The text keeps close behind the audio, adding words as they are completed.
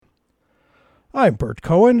I'm Bert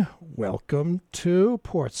Cohen. Welcome to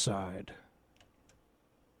Portside.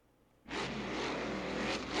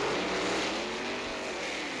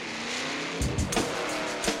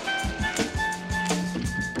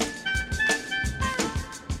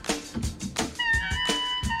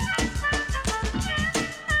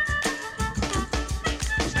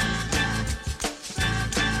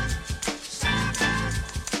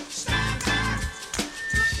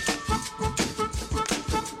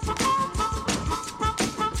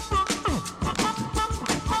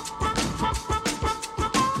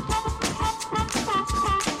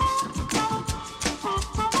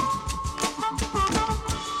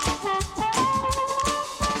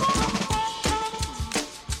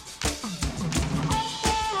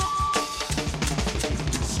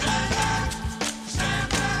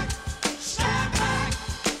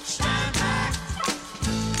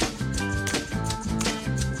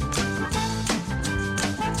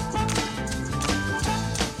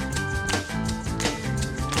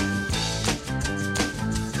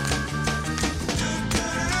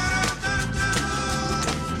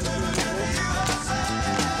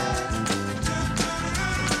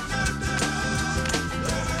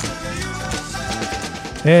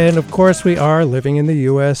 And of course, we are living in the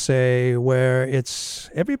USA, where it's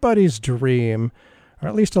everybody's dream, or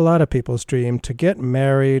at least a lot of people's dream, to get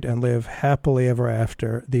married and live happily ever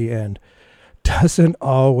after the end. Doesn't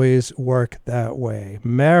always work that way.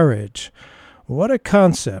 Marriage, what a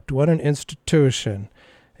concept, what an institution.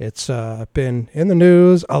 It's been in the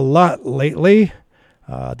news a lot lately.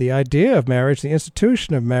 The idea of marriage, the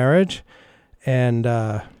institution of marriage, and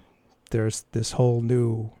there's this whole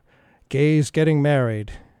new gays getting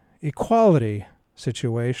married, equality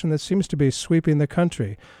situation that seems to be sweeping the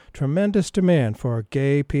country. Tremendous demand for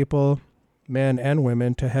gay people, men and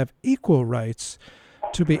women, to have equal rights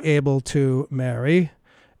to be able to marry.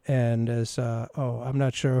 And as, I'm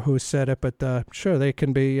not sure who said it, but sure, they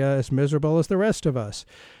can be as miserable as the rest of us.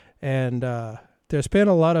 And there's been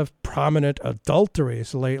a lot of prominent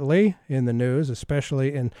adulteries lately in the news,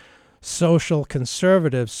 especially in social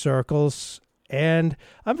conservative circles. And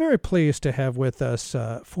I'm very pleased to have with us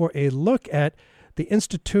for a look at the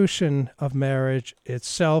institution of marriage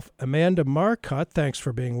itself, Amanda Marcotte. Thanks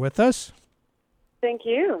for being with us. Thank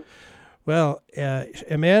you. Well,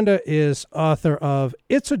 Amanda is author of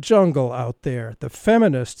It's a Jungle Out There, The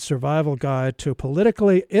Feminist Survival Guide to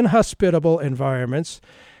Politically Inhospitable Environments.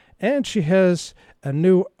 And she has a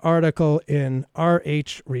new article in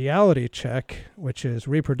RH Reality Check, which is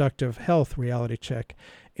Reproductive Health Reality Check,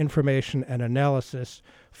 Information and Analysis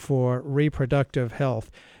for Reproductive Health.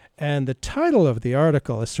 And the title of the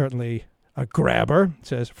article is certainly a grabber. It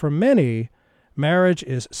says, "For many, marriage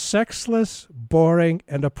is sexless, boring,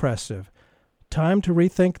 and oppressive. Time to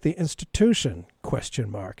rethink the institution, ?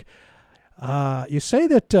 You say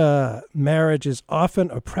that marriage is often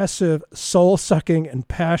oppressive, soul-sucking, and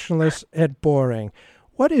passionless and boring.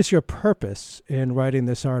 What is your purpose in writing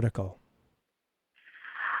this article?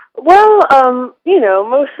 Well,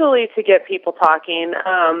 mostly to get people talking.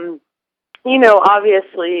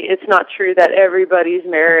 Obviously it's not true that everybody's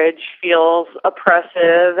marriage feels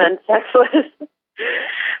oppressive and sexless.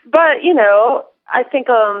 But, I think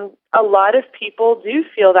a lot of people do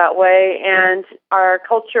feel that way, and our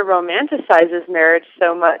culture romanticizes marriage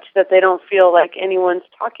so much that they don't feel like anyone's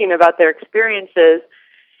talking about their experiences.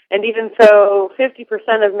 And even though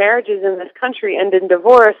 50% of marriages in this country end in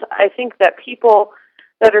divorce, I think that people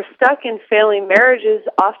that are stuck in failing marriages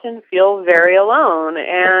often feel very alone.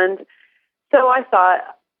 And so I thought,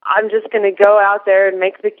 I'm just going to go out there and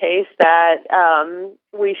make the case that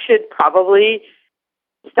we should probably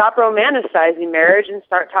stop romanticizing marriage and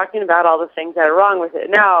start talking about all the things that are wrong with it.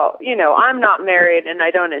 Now, I'm not married and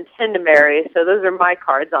I don't intend to marry, so those are my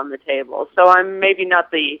cards on the table. So I'm maybe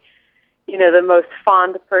not the most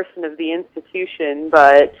fond person of the institution,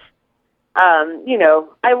 but,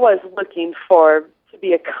 I was looking to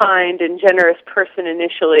be a kind and generous person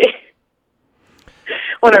initially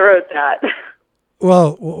when I wrote that.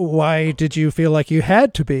 Well, why did you feel like you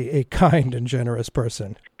had to be a kind and generous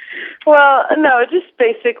person? Well, no, just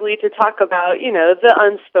basically to talk about, the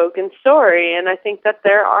unspoken story. And I think that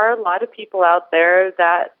there are a lot of people out there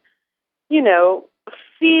that,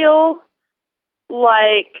 feel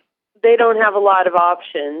like they don't have a lot of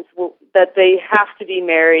options, that they have to be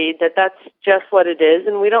married, that's just what it is.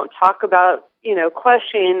 And we don't talk about,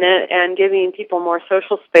 questioning it and giving people more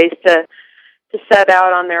social space to set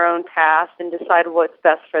out on their own path and decide what's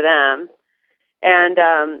best for them. And,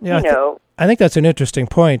 I think that's an interesting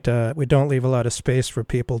point. We don't leave a lot of space for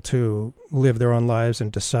people to live their own lives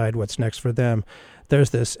and decide what's next for them. there's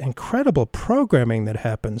this incredible programming that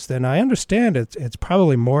happens. Then I understand it's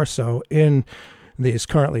probably more so in these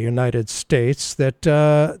currently United States that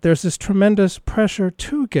there's this tremendous pressure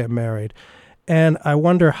to get married. And I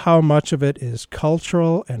wonder how much of it is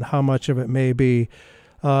cultural and how much of it may be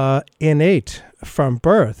innate from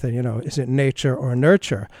birth. And, is it nature or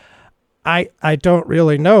nurture? I don't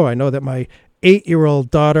really know. I know that my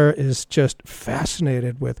 8-year-old daughter is just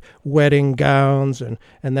fascinated with wedding gowns and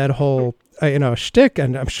that whole, shtick.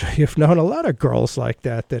 And I'm sure you've known a lot of girls like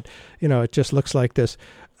that, it just looks like this.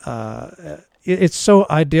 It's so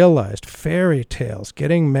idealized, fairy tales,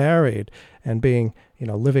 getting married and being,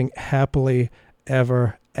 living happily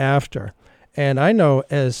ever after. And I know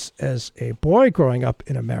as a boy growing up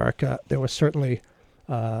in America, there was certainly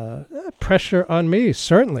pressure on me,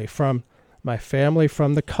 certainly from my family,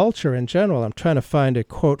 from the culture in general. I'm trying to find a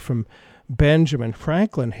quote from Benjamin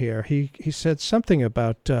Franklin here. He said something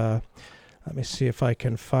about, let me see if I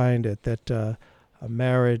can find it, that a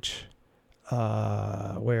marriage,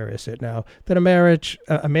 where is it now? That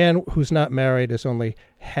a man who's not married is only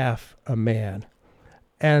half a man.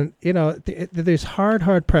 And, there's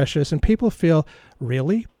hard pressures, and people feel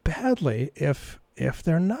really badly if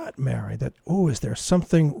they're not married, that, is there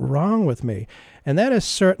something wrong with me? And that is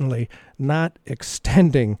certainly not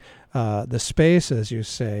extending the space, as you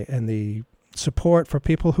say, and the support for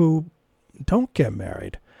people who don't get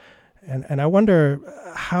married. And I wonder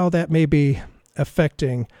how that may be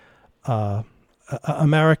affecting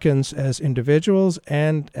Americans as individuals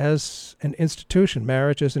and as an institution,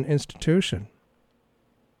 marriage as an institution.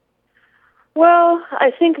 Well,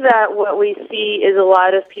 I think that what we see is a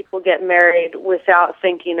lot of people get married without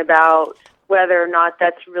thinking about whether or not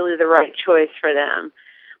that's really the right choice for them.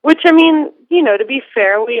 Which, to be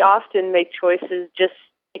fair, we often make choices just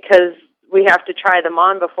because we have to try them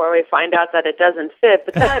on before we find out that it doesn't fit.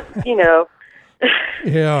 But that,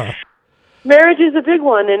 Yeah. Marriage is a big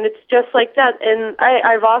one, and it's just like that. And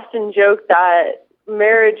I've often joked that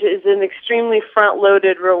marriage is an extremely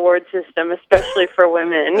front-loaded reward system, especially for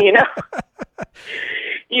women.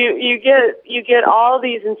 You get all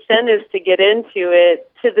these incentives to get into it,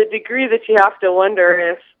 to the degree that you have to wonder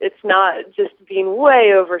if it's not just being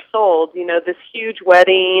way oversold. This huge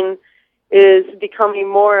wedding is becoming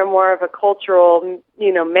more and more of a cultural,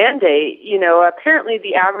 mandate. Apparently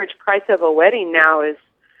the average price of a wedding now is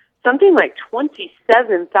something like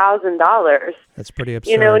 $27,000. That's pretty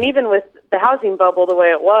absurd. And even with the housing bubble the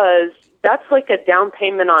way it was, that's like a down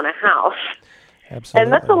payment on a house. Absolutely.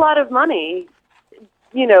 And that's a lot of money,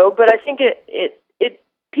 but I think it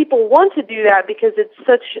people want to do that because it's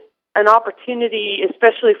such an opportunity,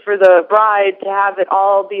 especially for the bride, to have it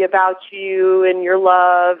all be about you and your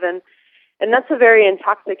love, and that's a very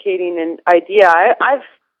intoxicating idea. I've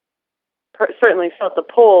certainly felt the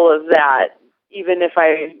pull of that, even if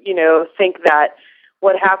I, think that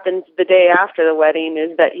what happens the day after the wedding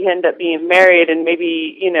is that you end up being married, and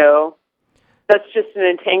maybe, that's just an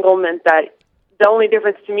entanglement that the only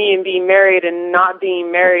difference to me in being married and not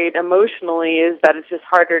being married emotionally is that it's just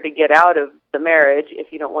harder to get out of the marriage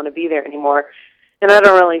if you don't want to be there anymore. And I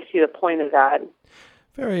don't really see the point of that.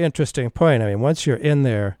 Very interesting point. Once you're in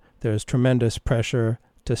there, there's tremendous pressure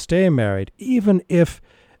to stay married, even if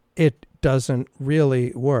it doesn't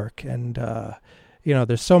really work. And,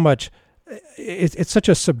 there's so much, it's such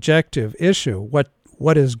a subjective issue. What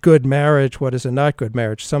is good marriage? What is a not good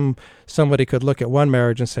marriage? Somebody could look at one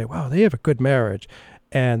marriage and say, wow, they have a good marriage.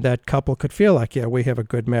 And that couple could feel like, yeah, we have a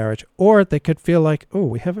good marriage. Or they could feel like, oh,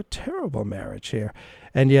 we have a terrible marriage here.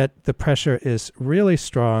 And yet the pressure is really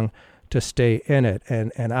strong to stay in it.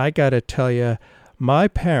 And I got to tell you, my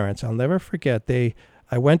parents, I'll never forget, I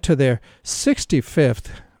went to their 65th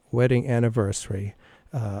wedding anniversary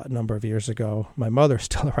a number of years ago. My mother's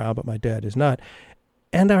still around, but my dad is not.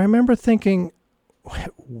 And I remember thinking,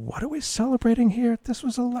 what are we celebrating here? This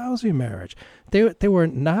was a lousy marriage. They were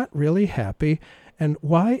not really happy. And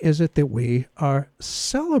why is it that we are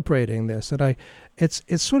celebrating this? And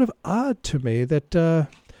it's sort of odd to me that,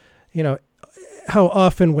 how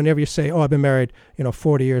often whenever you say, oh, I've been married,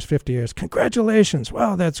 40 years, 50 years, congratulations.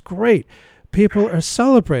 Wow, that's great. People are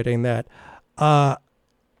celebrating that.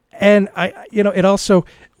 And it also,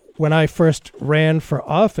 when I first ran for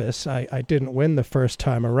office, I didn't win the first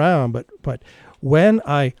time around, but when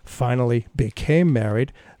I finally became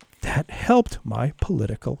married, that helped my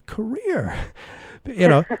political career.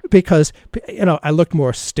 Because, I looked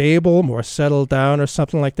more stable, more settled down or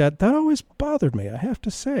something like that. That always bothered me, I have to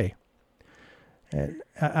say. And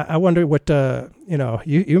I wonder what,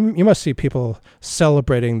 you must see people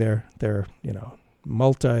celebrating their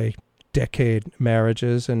multi-decade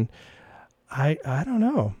marriages. And I don't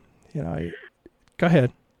know, Go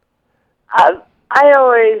ahead. I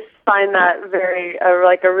always find that very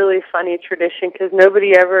like a really funny tradition because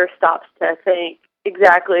nobody ever stops to think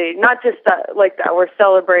exactly, not just that, like that we're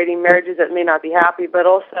celebrating marriages that may not be happy, but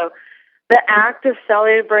also the act of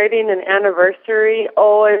celebrating an anniversary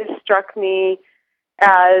always struck me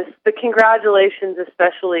as the congratulations,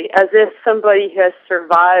 especially as if somebody has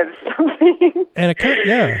survived something. And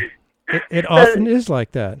it often is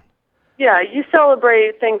like that. Yeah, you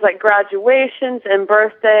celebrate things like graduations and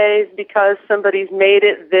birthdays because somebody's made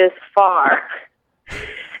it this far.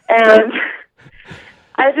 And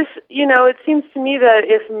I just, it seems to me that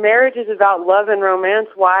if marriage is about love and romance,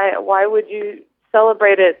 why would you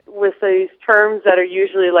celebrate it with these terms that are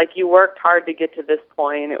usually like you worked hard to get to this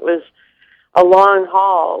point? It was a long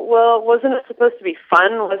haul. Well, wasn't it supposed to be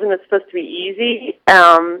fun? Wasn't it supposed to be easy?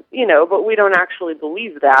 But we don't actually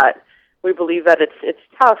believe that. We believe that it's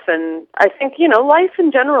tough, and I think life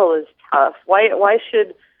in general is tough. Why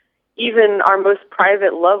should even our most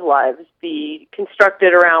private love lives be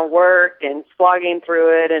constructed around work and slogging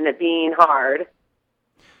through it and it being hard?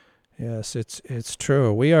 Yes, it's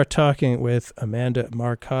true. We are talking with Amanda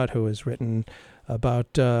Marcotte, who has written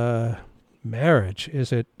about marriage.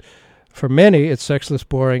 Is it, for many, it's sexless,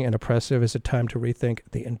 boring, and oppressive? Is it time to rethink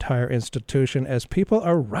the entire institution? As people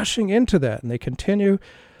are rushing into that, and they continue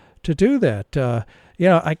to do that. I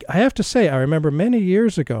have to say, I remember many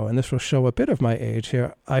years ago, and this will show a bit of my age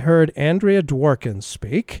here, I heard Andrea Dworkin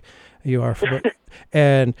speak.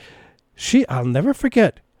 And I'll never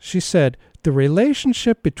forget, she said, the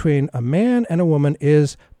relationship between a man and a woman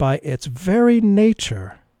is, by its very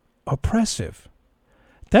nature, oppressive.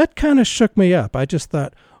 That kind of shook me up. I just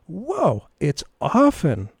thought, whoa, it's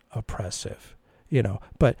often oppressive,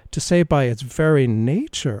 but to say by its very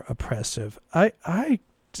nature oppressive, I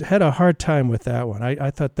had a hard time with that one. I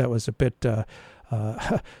thought that was a bit too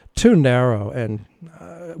narrow. And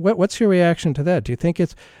what's your reaction to that? Do you think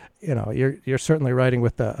it's, you're certainly writing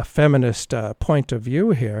with a feminist point of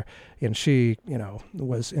view here, and she,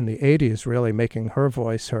 was in the 80s really making her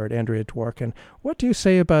voice heard, Andrea Dworkin. What do you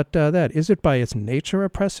say about that? Is it by its nature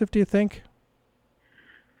oppressive, do you think?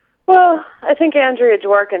 Well, I think Andrea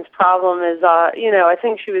Dworkin's problem is, I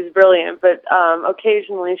think she was brilliant, but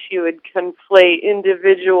occasionally she would conflate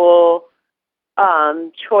individual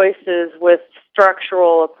choices with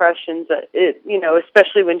structural oppressions.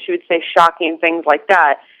 Especially when she would say shocking things like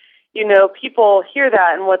that. People hear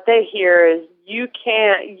that, and what they hear is you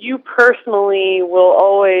personally will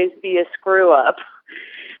always be a screw up,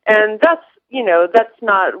 and that's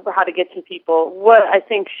not how to get to people. What I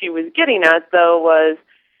think she was getting at, though, was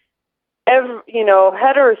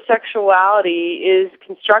heterosexuality is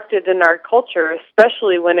constructed in our culture,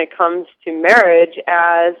 especially when it comes to marriage,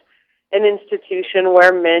 as an institution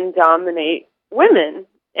where men dominate women.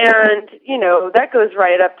 And, that goes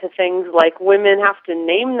right up to things like women have to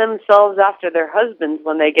name themselves after their husbands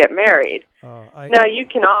when they get married. Now, you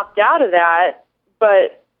can opt out of that,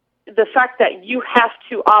 but the fact that you have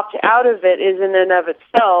to opt out of it is in and of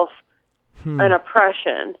itself an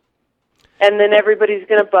oppression. And then everybody's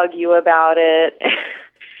going to bug you about it.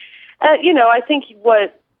 I think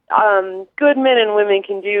what good men and women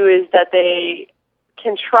can do is that they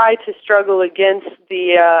can try to struggle against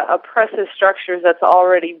the oppressive structures that's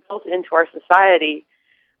already built into our society.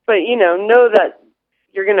 But, know that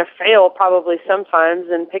you're going to fail probably sometimes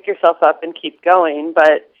and pick yourself up and keep going.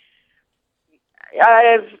 But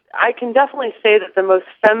I can definitely say that the most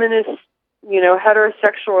feminist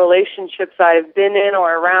heterosexual relationships I've been in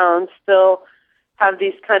or around still have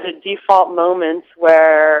these kind of default moments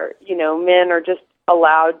where, men are just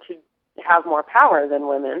allowed to have more power than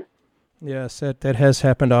women. Yes, that has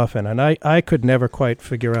happened often. And I could never quite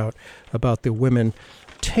figure out about the women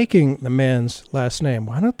taking the man's last name.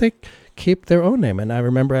 Why don't they keep their own name? And I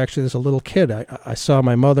remember actually as a little kid, I saw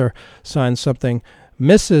my mother sign something,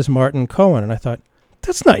 Mrs. Martin Cohen, and I thought,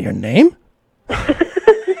 that's not your name.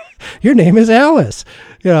 Your name is Alice.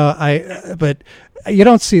 But you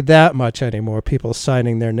don't see that much anymore, people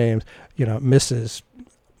signing their names, Mrs.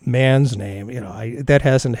 Man's name. That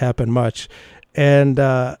hasn't happened much. And,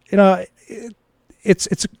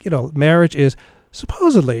 it's marriage is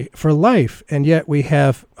supposedly for life, and yet we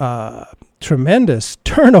have tremendous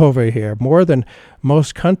turnover here, more than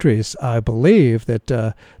most countries. I believe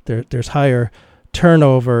that there's higher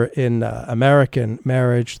turnover in American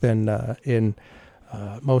marriage than in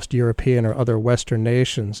most European or other Western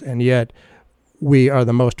nations, and yet we are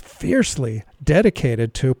the most fiercely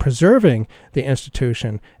dedicated to preserving the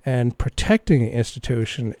institution and protecting the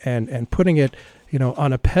institution and putting it,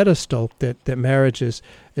 on a pedestal that marriage is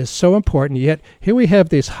so important. Yet here we have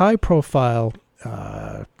these high-profile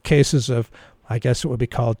cases of, I guess it would be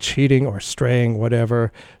called cheating or straying,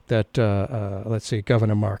 whatever, that, let's see,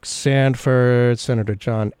 Governor Mark Sanford, Senator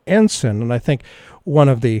John Ensign, and I think one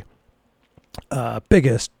of the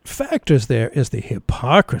biggest factors there is the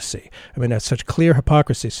hypocrisy. I mean, that's such clear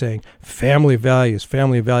hypocrisy, saying family values,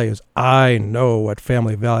 family values. I know what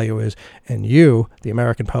family value is, and you, the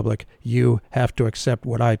American public, you have to accept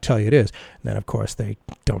what I tell you it is. And then, of course, they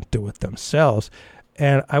don't do it themselves.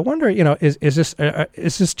 And I wonder, is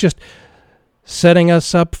this just setting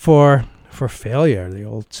us up for failure? The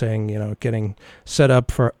old saying, getting set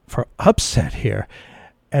up for upset here.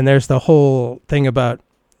 And there's the whole thing about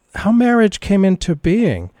how marriage came into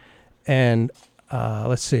being. And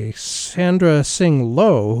let's see, Sandra Singh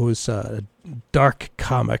Low, who's a dark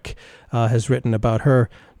comic, has written about her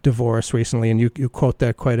divorce recently, and you quote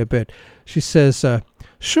that quite a bit. She says,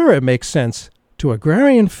 sure, it makes sense to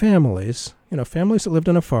agrarian families, families that lived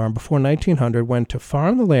on a farm before 1900, when to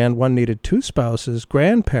farm the land one needed 2 spouses,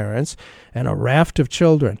 grandparents, and a raft of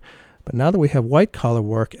children. But now that we have white-collar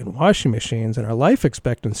work and washing machines and our life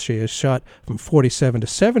expectancy is shot from 47 to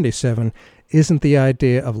 77, isn't the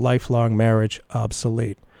idea of lifelong marriage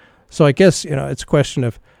obsolete? So I guess, it's a question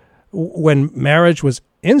of when marriage was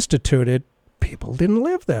instituted, people didn't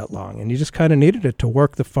live that long, and you just kind of needed it to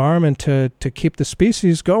work the farm and to keep the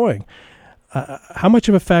species going. How much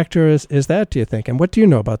of a factor is that, do you think? And what do you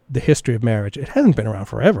know about the history of marriage? It hasn't been around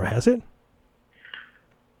forever, has it?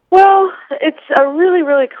 Well, it's a really,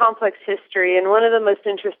 really complex history, and one of the most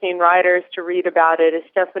interesting writers to read about it is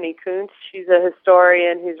Stephanie Kuntz. She's a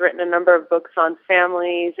historian who's written a number of books on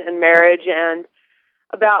families and marriage and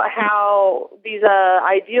about how these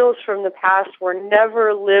ideals from the past were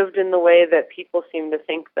never lived in the way that people seem to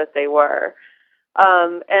think that they were.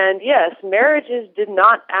 And yes, marriages did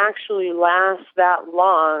not actually last that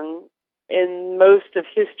long in most of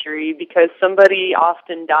history because somebody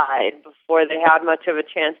often died before they had much of a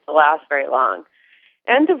chance to last very long.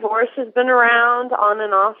 And divorce has been around on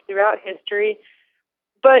and off throughout history.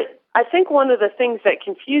 But I think one of the things that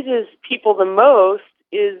confuses people the most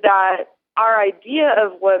is that our idea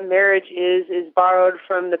of what marriage is borrowed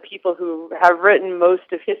from the people who have written most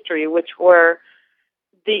of history, which were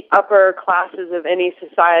the upper classes of any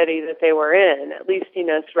society that they were in, at least,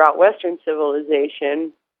 throughout Western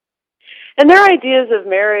civilization. And their ideas of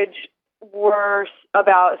marriage were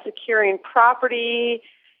about securing property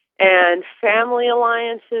and family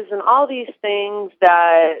alliances and all these things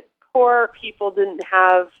that poor people didn't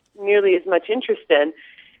have nearly as much interest in.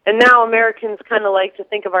 And now Americans kind of like to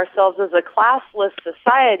think of ourselves as a classless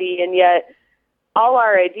society, and yet all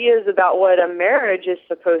our ideas about what a marriage is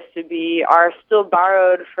supposed to be are still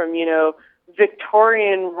borrowed from,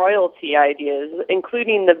 Victorian royalty ideas,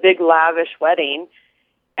 including the big lavish wedding.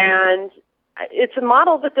 And it's a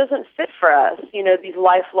model that doesn't fit for us, these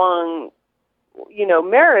lifelong,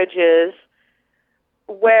 marriages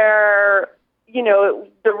where,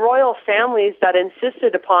 the royal families that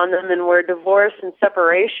insisted upon them and where divorce and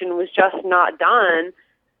separation was just not done.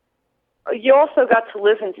 You also got to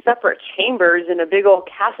live in separate chambers in a big old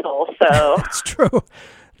castle, so... That's true.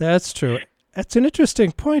 That's true. That's an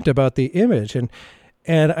interesting point about the image, and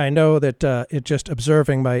I know that it just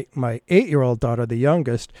observing my 8-year-old daughter, the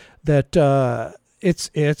youngest, that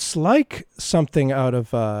it's like something out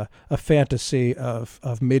of a fantasy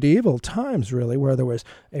of medieval times, really, where there was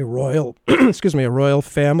a royal, a royal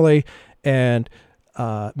family, and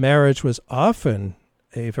marriage was often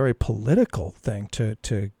a very political thing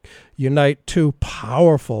to unite 2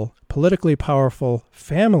 politically powerful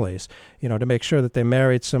families, to make sure that they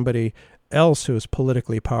married somebody else who's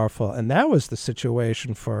politically powerful. And that was the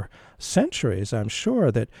situation for centuries, I'm sure,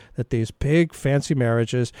 that these big fancy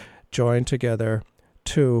marriages joined together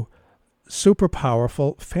 2 super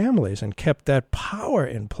powerful families and kept that power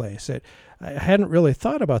in place. I hadn't really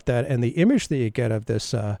thought about that. And the image that you get of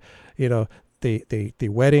this, the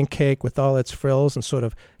wedding cake with all its frills and sort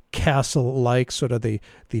of castle-like, sort of the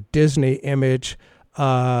Disney image.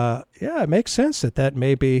 It makes sense that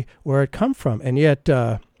may be where it come from. And yet,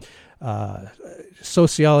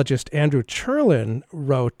 sociologist Andrew Cherlin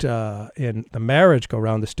wrote in The Marriage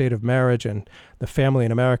Go-Round, The State of Marriage and the Family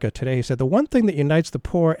in America Today, he said, the one thing that unites the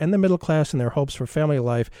poor and the middle class in their hopes for family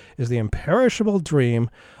life is the imperishable dream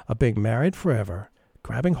of being married forever,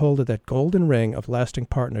 grabbing hold of that golden ring of lasting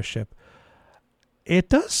partnership. It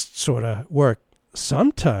does sort of work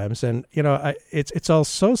sometimes, and it's all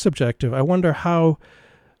so subjective. I wonder how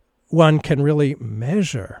one can really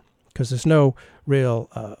measure, because there's no real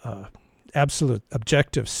absolute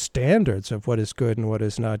objective standards of what is good and what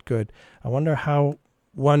is not good. I wonder how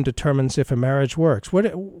one determines if a marriage works.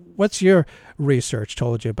 What's your research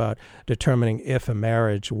told you about determining if a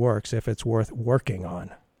marriage works, if it's worth working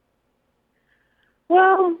on?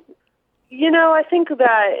 Well, I think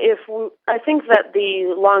that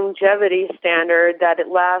the longevity standard, that it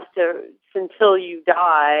lasts until you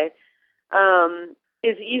die,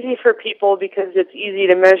 is easy for people because it's easy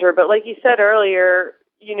to measure. But like you said earlier,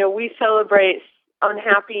 we celebrate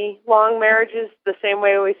unhappy long marriages the same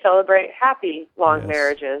way we celebrate happy long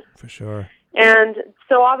marriages. For sure. And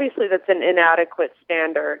so obviously that's an inadequate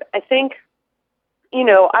standard. I think,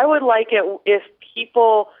 I would like it if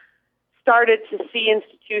people started to see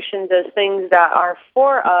institutions as things that are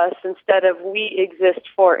for us instead of we exist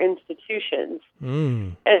for institutions.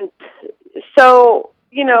 And so,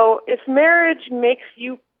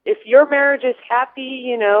 if your marriage is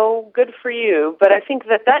happy, good for you. But I think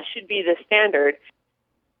that should be the standard.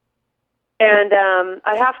 And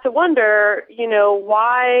I have to wonder,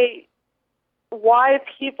 why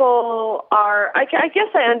people are, I guess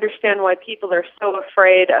I understand why people are so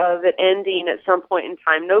afraid of it ending at some point in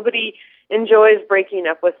time. Nobody enjoys breaking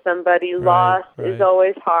up with somebody. Loss is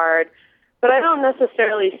always hard. But I don't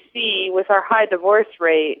necessarily see, with our high divorce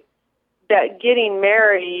rate, that getting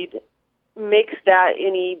married makes that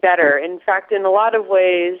any better. In fact, in a lot of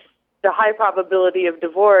ways, the high probability of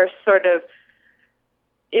divorce sort of,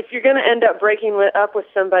 if you're going to end up breaking up with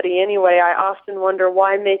somebody anyway, I often wonder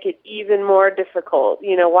why make it even more difficult?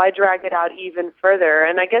 Why drag it out even further?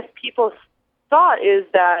 And I guess people's thought is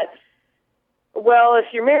that, well, if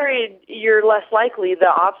you're married, you're less likely the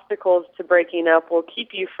obstacles to breaking up will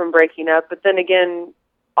keep you from breaking up. But then again,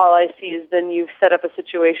 all I see is then you've set up a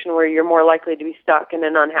situation where you're more likely to be stuck in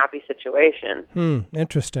an unhappy situation.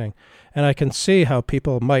 Interesting. And I can see how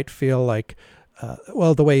people might feel like,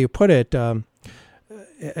 the way you put it,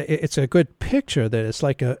 it's a good picture that it's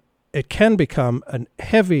like it can become a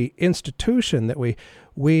heavy institution that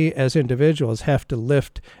we as individuals have to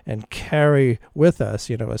lift and carry with us,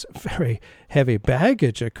 as very heavy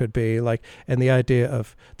baggage it could be, and the idea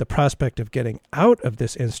of the prospect of getting out of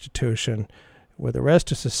this institution where the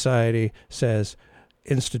rest of society says,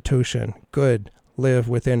 institution, good, live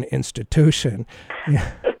within institution.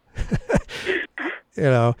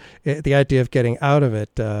 The idea of getting out of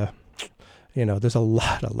it, there's a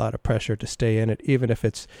lot of pressure to stay in it, even if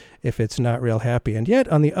it's not real happy. And yet,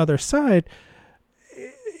 on the other side,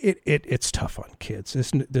 it's tough on kids.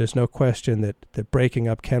 There's no question that breaking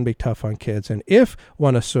up can be tough on kids. And if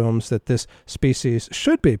one assumes that this species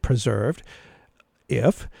should be preserved,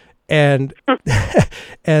 and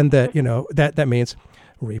that means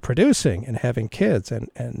reproducing and having kids.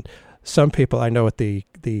 And some people I know at the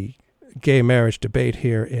gay marriage debate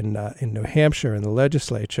here in New Hampshire in the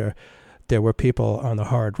legislature, there were people on the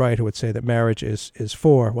hard right who would say that marriage is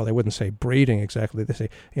for, well, they wouldn't say breeding exactly. They say,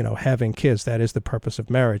 having kids, that is the purpose of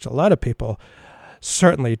marriage. A lot of people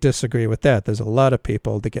certainly disagree with that. There's a lot of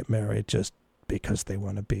people that get married just because they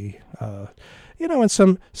want to be, in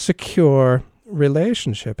some secure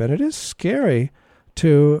relationship. And it is scary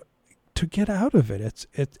to get out of it.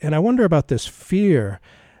 And I wonder about this fear,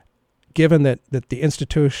 given that the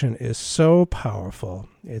institution is so powerful.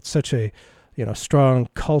 It's such a strong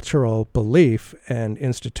cultural belief and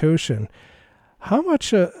institution. How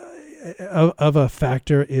much of a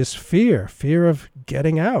factor is fear of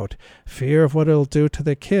getting out, fear of what it'll do to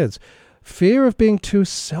the kids, fear of being too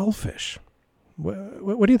selfish?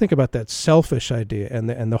 What do you think about that selfish idea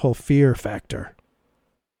and the whole fear factor?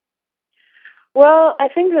 Well, I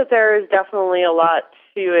think that there is definitely a lot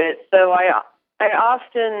to it. So I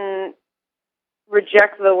often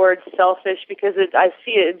reject the word selfish because I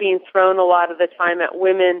see it being thrown a lot of the time at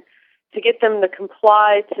women to get them to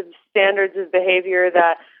comply to standards of behavior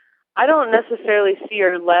that I don't necessarily see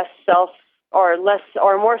are more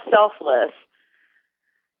selfless.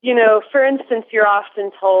 For instance, you're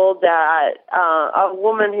often told that a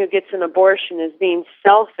woman who gets an abortion is being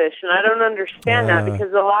selfish, and I don't understand that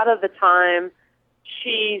because a lot of the time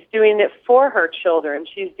she's doing it for her children.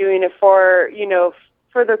 She's doing it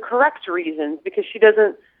for the correct reasons, because she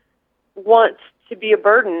doesn't want to be a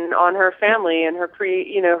burden on her family and her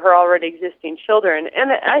her already existing children.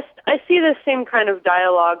 And I see the same kind of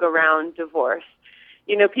dialogue around divorce.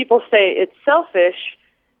 People say it's selfish,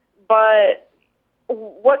 but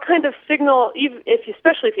what kind of signal,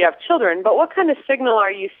 especially if you have children, but what kind of signal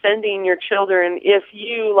are you sending your children if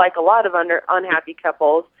you, like a lot of unhappy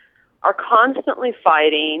couples, are constantly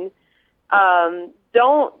fighting,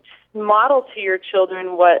 don't model to your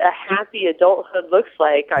children what a happy adulthood looks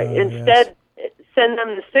like. Instead, send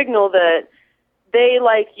them the signal that they,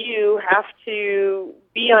 like you, have to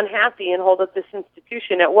be unhappy and hold up this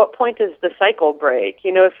institution, at what point does the cycle break?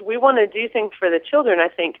 You know, if we want to do things for the children, I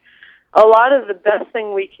think a lot of the best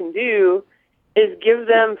thing we can do is give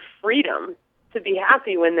them freedom to be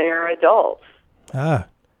happy when they are adults. Ah,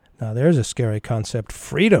 now there's a scary concept,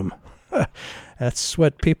 freedom. That's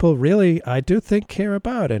what people really, I do think, care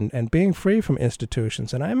about, and being free from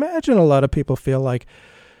institutions. And I imagine a lot of people feel like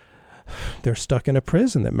they're stuck in a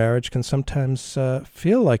prison, that marriage can sometimes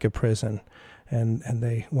feel like a prison, and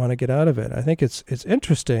they want to get out of it. I think it's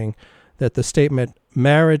interesting that the statement,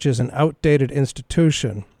 marriage is an outdated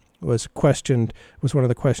institution, was one of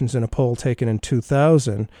the questions in a poll taken in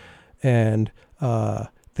 2000, and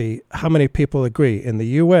how many people agree in the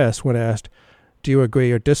U.S. when asked, do you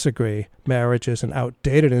agree or disagree, marriage is an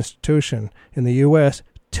outdated institution? In the U.S.,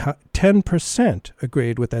 10%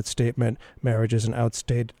 agreed with that statement, marriage is an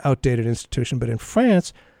outdated institution. But in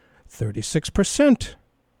France, 36%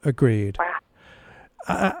 agreed.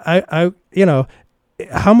 How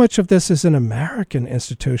much of this is an American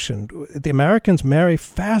institution? The Americans marry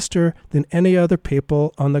faster than any other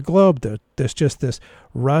people on the globe. There's just this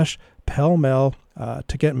rush, pell-mell,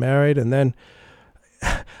 to get married, and then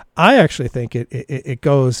I actually think it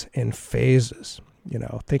goes in phases. You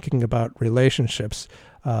know, thinking about relationships,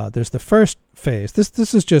 there's the first phase.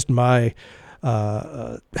 This is just my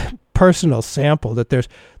personal sample. That there's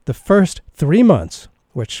the first 3 months,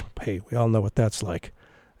 which, hey, we all know what that's like.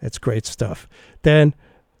 It's great stuff. Then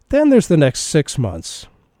there's the next 6 months,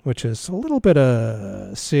 which is a little bit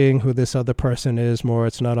of seeing who this other person is more.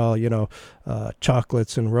 It's not all,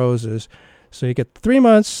 chocolates and roses. So you get 3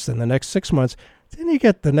 months, and the next 6 months. Then you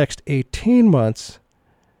get the next 18 months,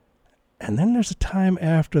 and then there's a time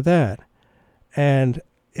after that. And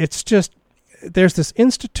it's just, there's this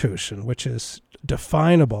institution which is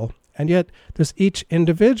definable, and yet there's each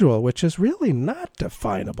individual which is really not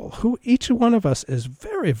definable. Who each one of us is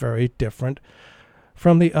very, very different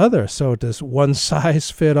from the other. So does one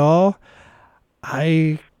size fit all?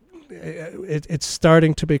 It's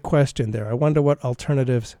starting to be questioned there. I wonder what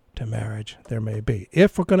alternatives to marriage there may be.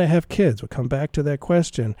 If we're going to have kids, we'll come back to that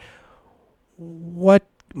question. What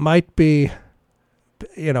might be,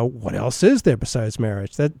 what else is there besides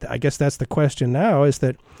marriage? I guess that's the question now, is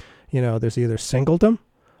that, there's either singledom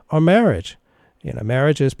or marriage.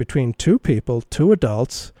 Marriage is between two people, two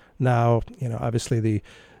adults. Now, obviously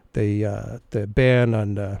the ban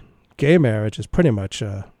on gay marriage is pretty much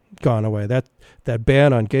gone away. That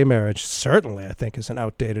ban on gay marriage certainly, I think, is an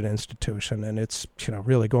outdated institution, and it's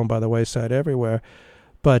really going by the wayside everywhere.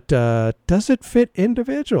 But does it fit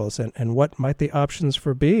individuals, and what might the options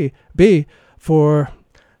be for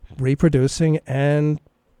reproducing and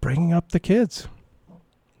bringing up the kids?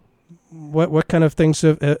 What kind of things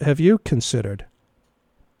have you considered?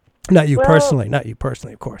 Not you personally,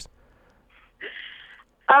 of course.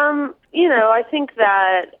 I think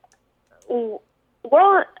that.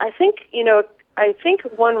 Well, I think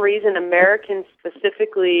one reason Americans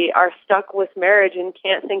specifically are stuck with marriage and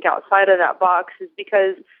can't think outside of that box is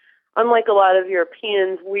because, unlike a lot of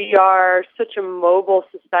Europeans, we are such a mobile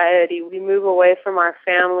society. We move away from our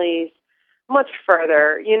families much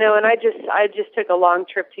further, and I just took a long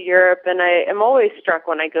trip to Europe, and I am always struck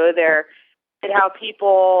when I go there at how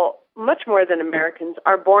people, much more than Americans,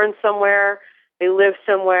 are born somewhere, they live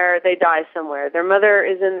somewhere, they die somewhere. Their mother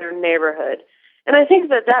is in their neighborhood. And I think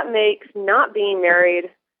that makes not being married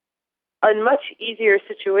a much easier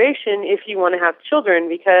situation if you want to have children,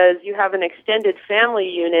 because you have an extended family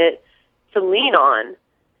unit to lean on,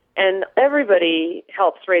 and everybody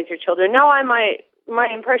helps raise your children. Now, my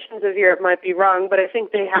impressions of Europe might be wrong, but I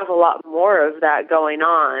think they have a lot more of that going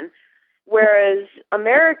on, whereas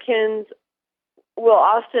Americans will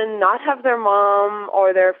often not have their mom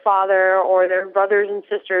or their father or their brothers and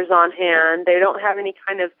sisters on hand. They don't have any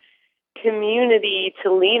kind of community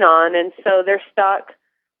to lean on, and so they're stuck.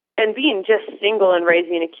 And being just single and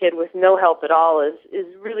raising a kid with no help at all is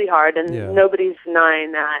really hard, and Nobody's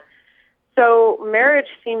denying that. So marriage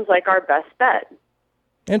seems like our best bet.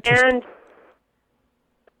 Interesting. And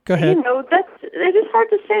go ahead. It is hard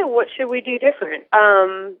to say. What should we do different?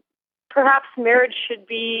 Perhaps marriage should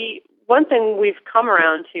be, one thing we've come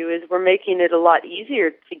around to is we're making it a lot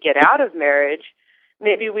easier to get out of marriage.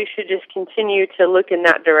 Maybe we should just continue to look in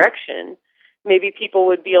that direction. Maybe people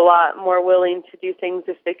would be a lot more willing to do things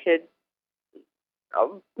if they could.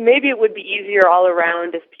 Maybe it would be easier all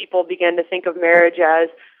around if people began to think of marriage as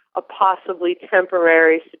a possibly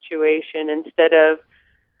temporary situation instead of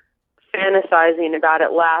fantasizing about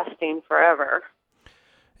it lasting forever.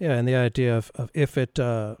 Yeah, and the idea of if it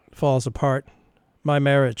falls apart, my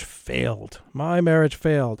marriage failed,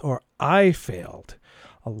 or I failed.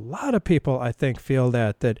 a lot of people, I think, feel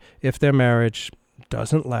that if their marriage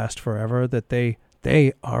doesn't last forever, that they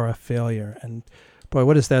are a failure. And boy,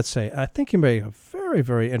 what does that say? I think you made a very,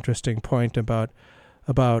 very interesting point about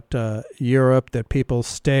Europe, that people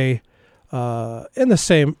stay in the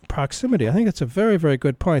same proximity. I think it's a very, very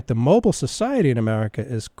good point. The mobile society in America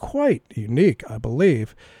is quite unique, I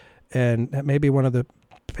believe, and that may be one of the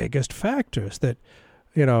biggest factors that,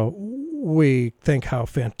 we think how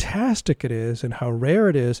fantastic it is and how rare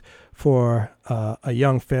it is for a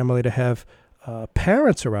young family to have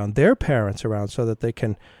parents around, their parents around, so that they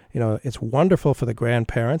can, it's wonderful for the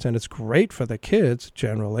grandparents and it's great for the kids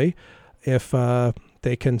generally if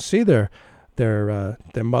they can see their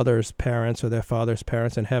mother's parents or their father's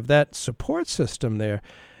parents and have that support system there.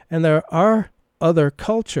 And there are other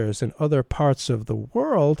cultures in other parts of the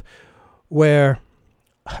world where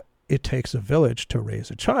it takes a village to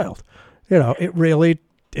raise a child. It really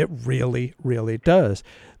does.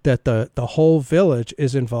 That the whole village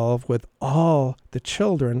is involved with all the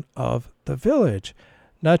children of the village.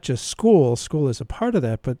 Not just school. School is a part of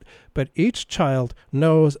that, but each child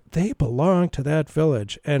knows they belong to that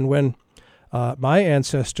village. And when my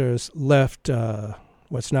ancestors left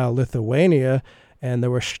what's now Lithuania, and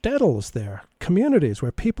there were shtetls there, communities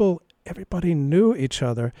where everybody knew each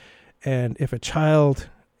other, and if a child,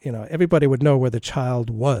 everybody would know where the child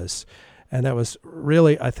was. And that was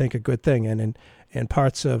really, I think, a good thing. And in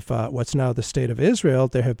parts of what's now the state of Israel,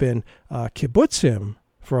 there have been kibbutzim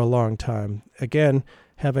for a long time. Again,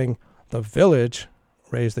 having the village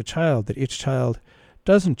raise the child, that each child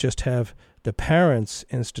doesn't just have the parents'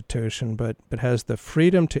 institution, but has the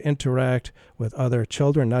freedom to interact with other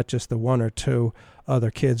children, not just the one or two other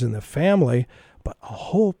kids in the family, but a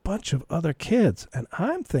whole bunch of other kids. And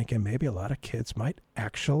I'm thinking maybe a lot of kids might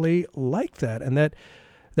actually like that, and that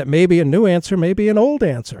may be a new answer, maybe an old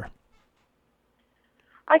answer.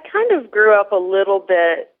 I kind of grew up a little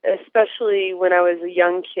bit, especially when I was a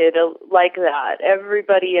young kid, like that.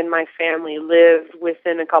 Everybody in my family lived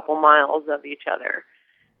within a couple miles of each other.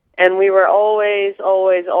 And we were always,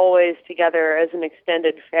 always, always together as an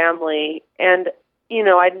extended family. And,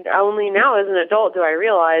 I only now as an adult do I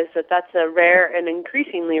realize that that's a rare and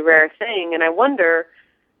increasingly rare thing. And I wonder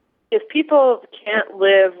if people can't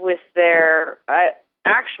live with their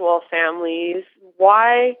actual families,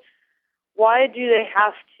 why do they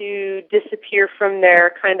have to disappear from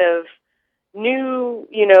their kind of new,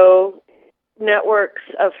 networks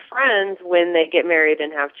of friends when they get married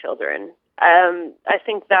and have children? I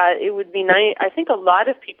think that it would be nice. I think a lot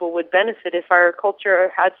of people would benefit if our culture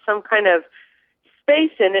had some kind of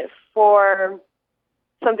space in it for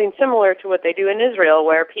something similar to what they do in Israel,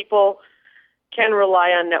 where people can rely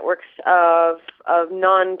on networks of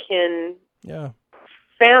non-kin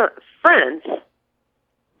friends.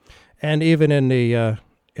 And even in the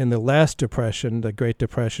last Depression, the Great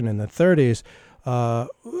Depression in the 30s,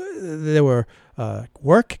 there were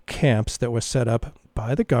work camps that were set up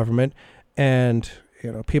by the government, and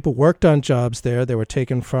people worked on jobs there. They were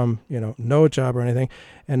taken from no job or anything,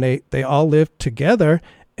 and they all lived together,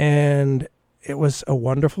 and it was a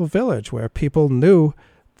wonderful village where people knew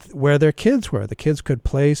where their kids were. The kids could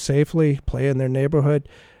play safely, play in their neighborhood,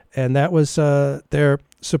 and that was their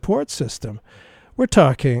support system. We're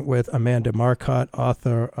talking with Amanda Marcotte,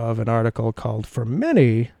 author of an article called "For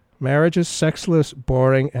Many, Marriage is Sexless,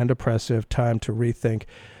 Boring, and Oppressive. Time to Rethink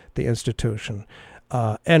the Institution."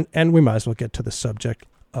 And we might as well get to the subject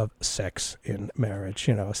of sex in marriage.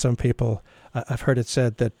 Some people, I've heard it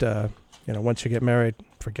said that, once you get married,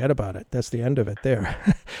 forget about it. That's the end of it there.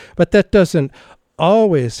 But that doesn't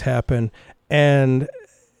always happen. And,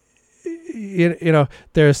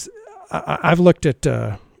 I've looked at,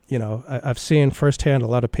 I've seen firsthand a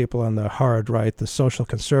lot of people on the hard right, the social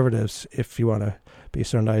conservatives, if you want to be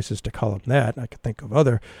so nice as to call them that. I could think of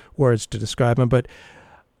other words to describe them. But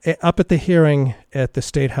up at the hearing at the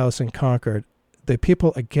State House in Concord, the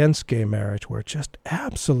people against gay marriage were just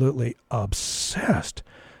absolutely obsessed,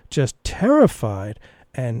 just terrified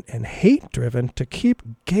and hate-driven to keep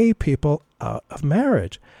gay people out of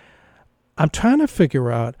marriage. I'm trying to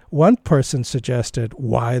figure out, one person suggested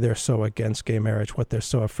why they're so against gay marriage. What they're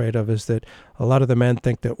so afraid of is that a lot of the men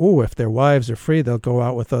think that, if their wives are free, they'll go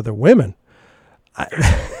out with other women.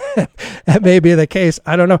 That may be the case.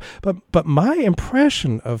 I don't know. But my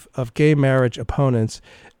impression of gay marriage opponents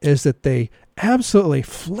is that they absolutely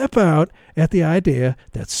flip out at the idea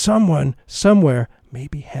that someone somewhere may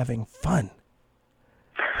be having fun.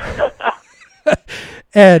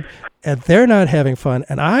 and they're not having fun.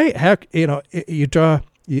 And you draw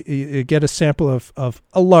you get a sample of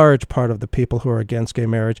a large part of the people who are against gay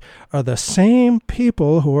marriage are the same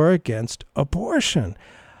people who are against abortion.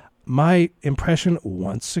 My impression,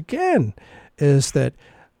 once again, is that,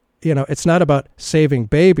 it's not about saving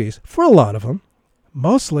babies for a lot of them.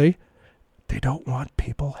 Mostly, they don't want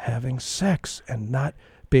people having sex and not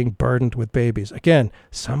being burdened with babies. Again,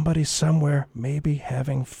 somebody somewhere may be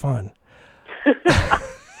having fun.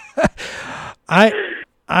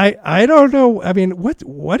 I don't know. I mean,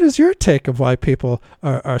 what is your take of why people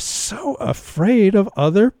are so afraid of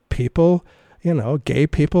other people, gay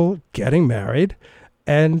people getting married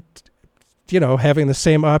and, having the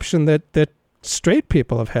same option that straight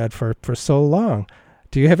people have had for so long?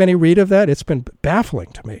 Do you have any read of that? It's been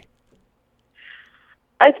baffling to me.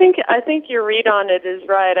 I think your read on it is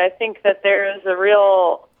right. I think that there is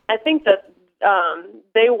I think that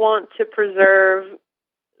they want to preserve,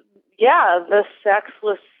 the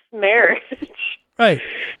sexless marriage. Right.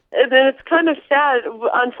 And then it's kind of sad.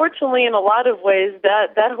 Unfortunately, in a lot of ways,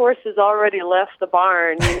 that horse has already left the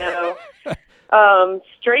barn,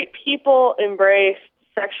 Straight people embraced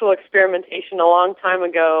sexual experimentation a long time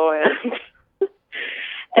ago,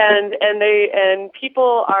 and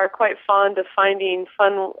people are quite fond of finding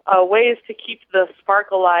fun ways to keep the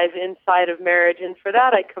spark alive inside of marriage, and for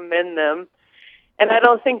that I commend them. And I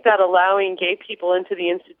don't think that allowing gay people into the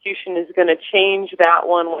institution is going to change that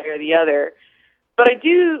one way or the other. But I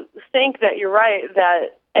do think that you're right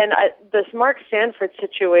this Mark Sanford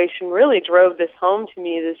situation really drove this home to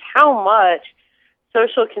me, is how much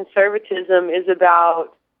social conservatism is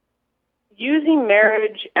about using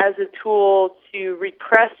marriage as a tool to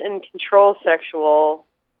repress and control sexual,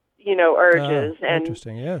 urges and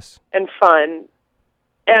interesting, yes, and fun.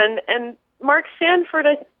 And Mark Sanford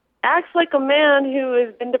acts like a man who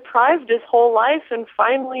has been deprived his whole life and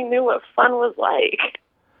finally knew what fun was like.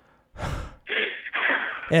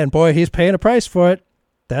 And boy, he's paying a price for it.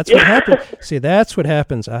 That's what happens. See, that's what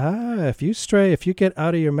happens. If you get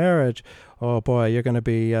out of your marriage, oh boy, you're going to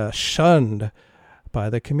be shunned by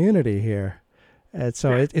the community here. And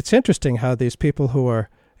so it's interesting how these people who are,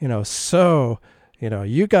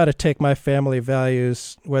 you got to take my family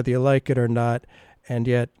values whether you like it or not, and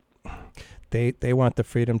yet they want the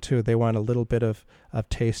freedom too. They want a little bit of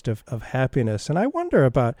taste of happiness. And I wonder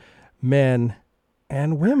about men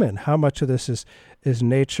and women, how much of this is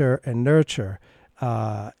nature and nurture.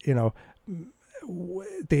 The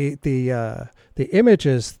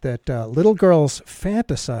images that little girls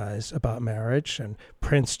fantasize about marriage and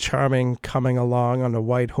Prince Charming coming along on a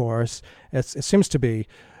white horse, it seems to be,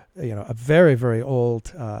 a very, very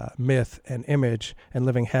old myth and image, and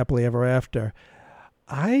living happily ever after.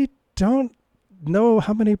 I don't know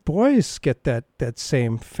how many boys get that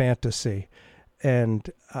same fantasy. And,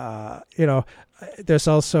 there's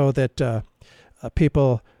also that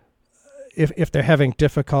people, if they're having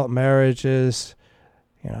difficult marriages,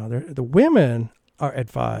 the women are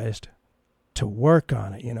advised to work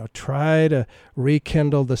on it, try to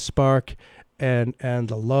rekindle the spark and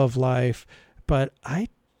the love life. But I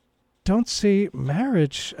don't see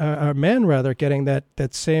men rather getting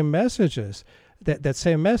that same messages, that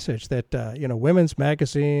same message that, women's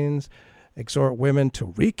magazines exhort women to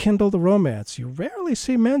rekindle the romance. You rarely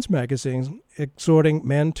see men's magazines exhorting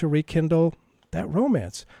men to rekindle that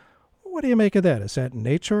romance. What do you make of that? Is that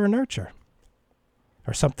nature or nurture?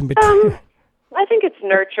 Or something between? I think it's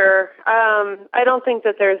nurture. I don't think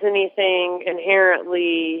that there's anything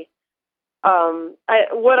inherently...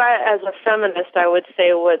 as a feminist, I would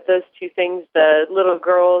say what those two things, the little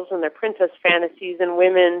girls and their princess fantasies and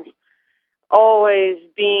women's always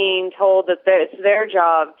being told that it's their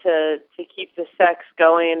job to keep the sex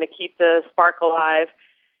going, to keep the spark alive,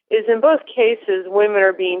 is in both cases women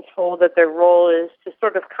are being told that their role is to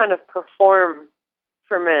sort of kind of perform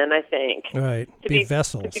for men, I think. Right, to be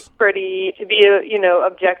vessels. To be pretty, to be,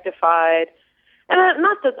 objectified. And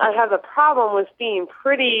not that I have a problem with being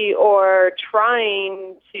pretty or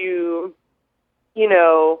trying to,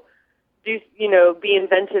 be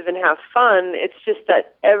inventive and have fun. It's just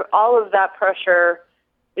that all of that pressure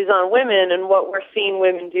is on women, and what we're seeing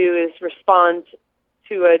women do is respond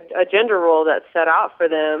to a gender role that's set out for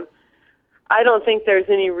them. I don't think there's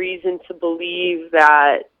any reason to believe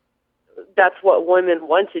that that's what women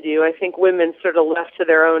want to do. I think women sort of left to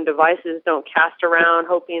their own devices don't cast around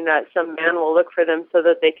hoping that some man will look for them so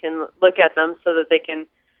that they can look at them so that they can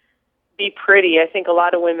be pretty. I think a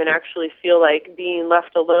lot of women actually feel like being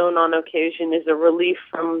left alone on occasion is a relief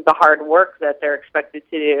from the hard work that they're expected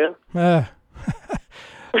to do.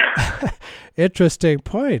 Interesting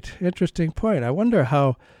point. I wonder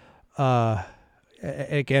how,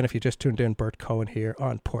 Again, if you just tuned in, Bert Cohen here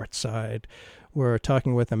on Portside. We're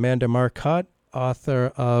talking with Amanda Marcotte,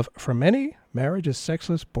 author of For Many, Marriage is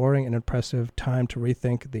Sexless, Boring, and Oppressive. Time to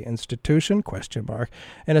Rethink the Institution, ?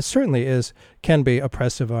 And it certainly can be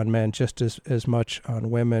oppressive on men just as much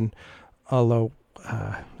on women, although,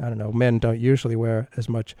 I don't know, men don't usually wear as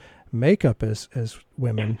much makeup as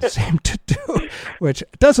women seem to do, which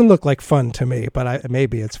doesn't look like fun to me, but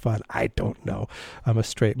maybe it's fun. I don't know. I'm a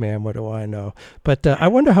straight man. What do I know? But I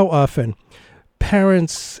wonder how often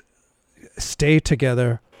parents stay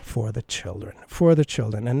together for the children,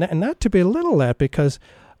 and not to belittle that, because,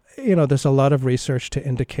 there's a lot of research to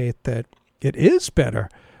indicate that it is better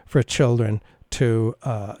for children to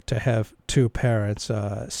have two parents.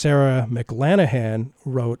 Sarah McLanahan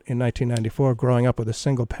wrote in 1994, Growing Up with a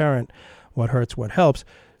Single Parent, What Hurts, What Helps.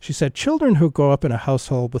 She said, children who grow up in a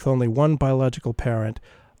household with only one biological parent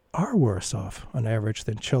are worse off on average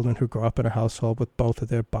than children who grow up in a household with both of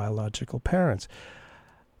their biological parents.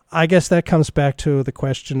 I guess that comes back to the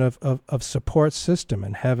question of support system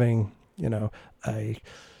and having, a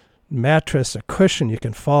mattress, a cushion you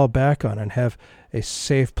can fall back on and have a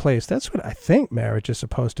safe place. That's what I think marriage is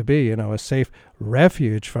supposed to be, a safe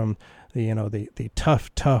refuge from the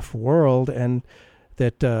tough world. And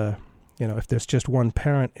that, if there's just one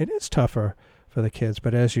parent, it is tougher for the kids.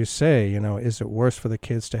 But as you say, is it worse for the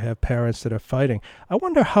kids to have parents that are fighting? I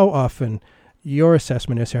wonder how often, your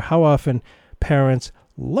assessment is here, how often parents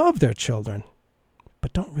love their children,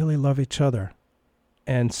 but don't really love each other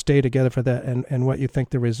and stay together for that, and what you think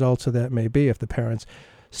the results of that may be if the parents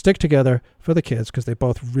stick together for the kids because they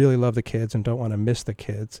both really love the kids and don't want to miss the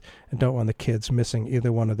kids and don't want the kids missing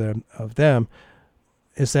either one of them.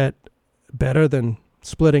 Is that better than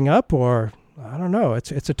splitting up, or I don't know?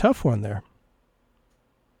 It's a tough one there.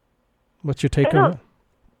 What's your take on it?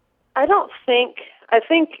 I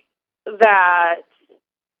think that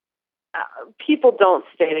people don't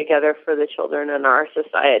stay together for the children in our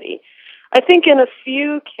society. I think in a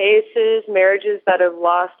few cases, marriages that have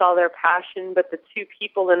lost all their passion, but the two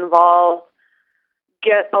people involved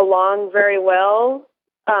get along very well,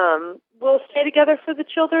 will stay together for the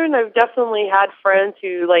children. I've definitely had friends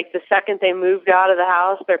who, like, the second they moved out of the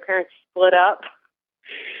house, their parents split up.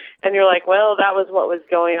 And you're like, well, that was what was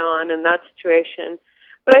going on in that situation.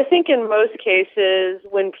 But I think in most cases,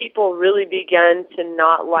 when people really begin to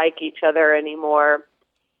not like each other anymore,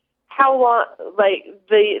 how long, like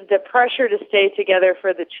the pressure to stay together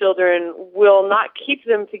for the children will not keep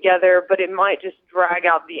them together, but it might just drag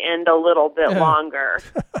out the end a little bit longer.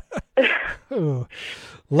 Ooh,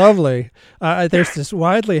 lovely. There's this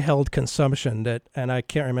widely held consumption that, and I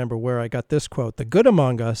can't remember where I got this quote, the good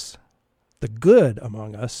among us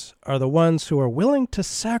are the ones who are willing to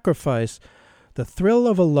sacrifice the thrill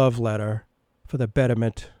of a love letter for the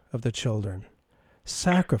betterment of the children.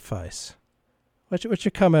 Sacrifice. What's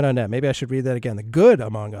your comment on that? Maybe I should read that again. The good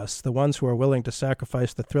among us, the ones who are willing to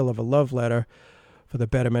sacrifice the thrill of a love letter for the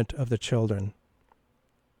betterment of the children.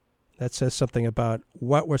 That says something about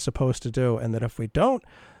what we're supposed to do, and that if we don't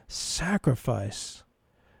sacrifice,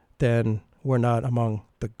 then we're not among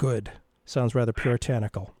the good. Sounds rather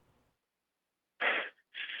puritanical.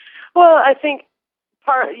 Well, I think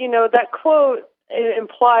that quote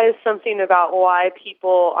implies something about why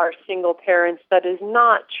people are single parents that is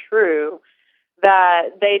not true.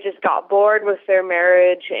 That they just got bored with their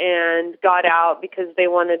marriage and got out because they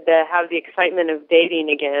wanted to have the excitement of dating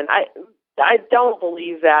again. I don't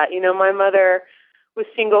believe that. My mother was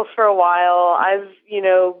single for a while. I've,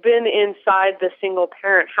 been inside the single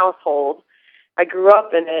parent household. I grew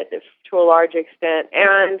up in it to a large extent.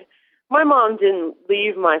 And my mom didn't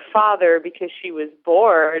leave my father because she was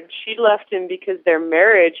bored. She left him because their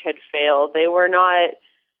marriage had failed. They were not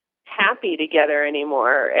happy together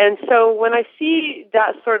anymore. And so when I see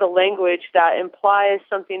that sort of language that implies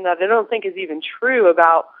something that I don't think is even true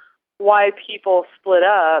about why people split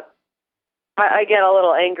up, I get a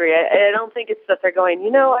little angry. I don't think it's that they're going,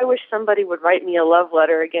 I wish somebody would write me a love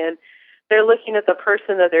letter again. They're looking at the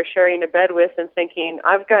person that they're sharing a bed with and thinking,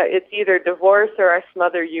 it's either divorce or I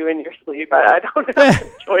smother you in your sleep. I don't have a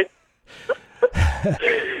choice.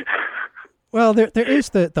 Well, there is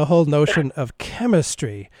the whole notion of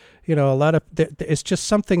chemistry. It's just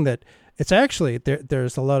something that it's actually,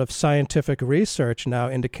 there's a lot of scientific research now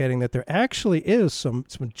indicating that there actually is some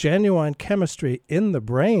genuine chemistry in the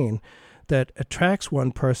brain that attracts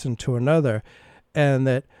one person to another, and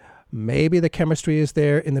that maybe the chemistry is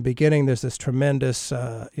there in the beginning. There's this tremendous,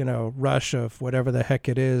 rush of whatever the heck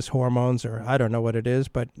it is, hormones, or I don't know what it is,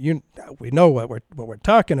 but we know what we're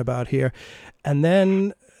talking about here. And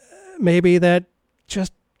then maybe that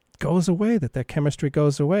just goes away, that chemistry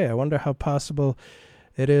goes away. I wonder how possible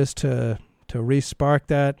it is to re-spark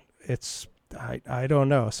that. I don't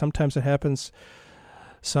know. Sometimes it happens,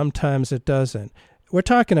 sometimes it doesn't. We're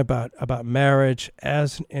talking about marriage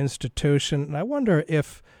as an institution, and I wonder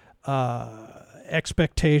if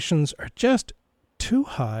expectations are just too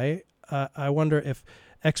high. I wonder if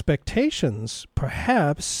expectations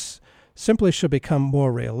perhaps simply should become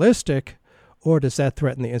more realistic, or does that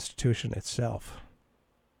threaten the institution itself?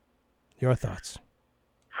 Your thoughts?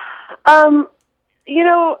 You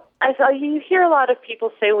hear a lot of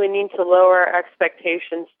people say we need to lower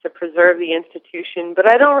expectations to preserve the institution, but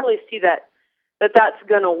I don't really see that's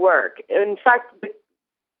going to work. In fact,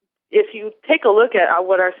 if you take a look at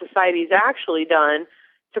what our society's actually done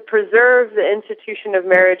to preserve the institution of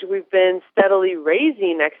marriage, we've been steadily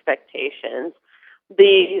raising expectations.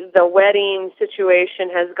 The wedding situation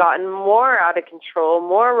has gotten more out of control,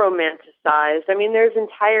 more romanticized. I mean, there's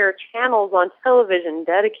entire channels on television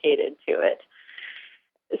dedicated to it.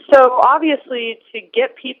 So obviously, to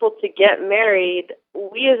get people to get married,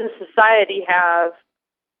 we as a society have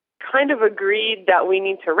kind of agreed that we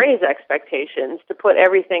need to raise expectations, to put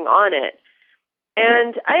everything on it.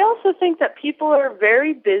 And I also think that people are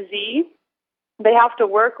very busy. They have to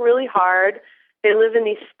work really hard. They live in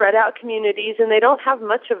these spread out communities, and they don't have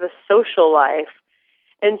much of a social life.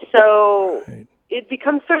 And so it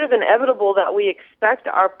becomes sort of inevitable that we expect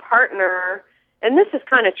our partner, and this is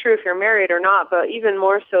kind of true if you're married or not, but even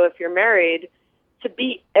more so if you're married, to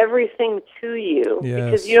be everything to you. Yes.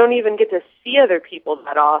 Because you don't even get to see other people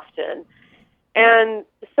that often. And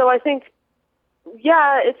so I think,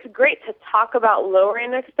 yeah, it's great to talk about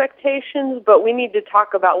lowering expectations, but we need to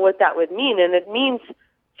talk about what that would mean. And it means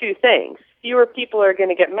two things. Fewer people are going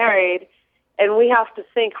to get married, and we have to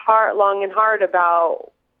think long and hard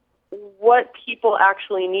about what people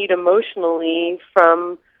actually need emotionally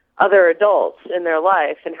from other adults in their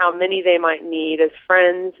life and how many they might need as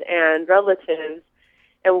friends and relatives,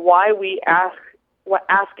 and why we ask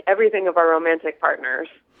everything of our romantic partners.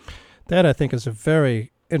 That, I think, is a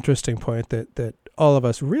very interesting point that all of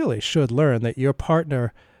us really should learn, that your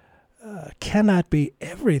partner cannot be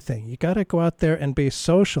everything. You got to go out there and be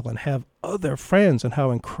social and have other friends, and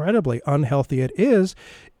how incredibly unhealthy it is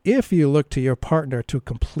if you look to your partner to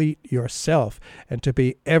complete yourself and to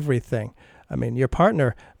be everything. I mean, your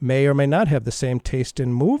partner may or may not have the same taste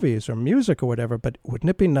in movies or music or whatever, but wouldn't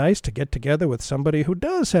it be nice to get together with somebody who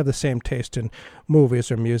does have the same taste in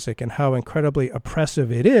movies or music? And how incredibly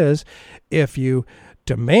oppressive it is if you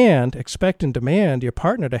expect and demand your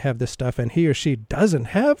partner to have this stuff, and he or she doesn't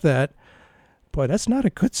have that. Boy, that's not a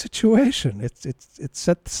good situation. It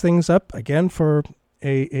sets things up again for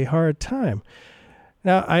a hard time.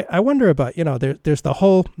 Now, I wonder about, there's the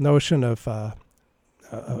whole notion of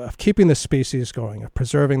keeping the species going, of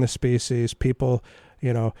preserving the species. People,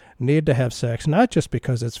 need to have sex, not just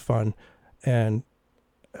because it's fun, and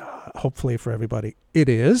hopefully for everybody it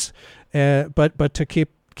is, but to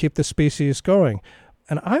keep the species going.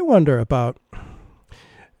 And I wonder about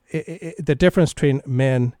the difference between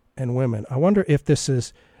men and women. I wonder if there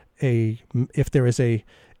is a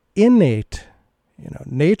innate,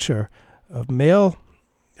 nature of male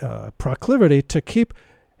proclivity to keep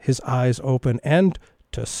his eyes open and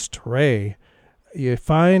to stray. You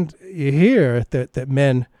hear that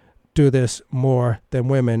men do this more than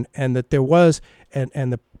women, and that there was,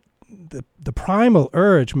 and the primal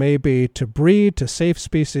urge may be to breed, to save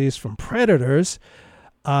species from predators,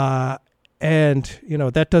 and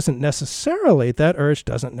that urge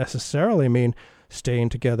doesn't necessarily mean staying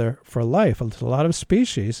together for life. There's a lot of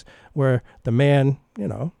species where the man,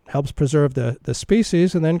 helps preserve the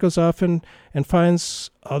species and then goes off and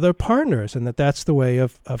finds other partners, and that's the way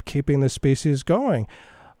of keeping the species going.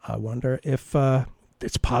 I wonder if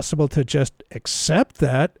it's possible to just accept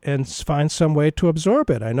that and find some way to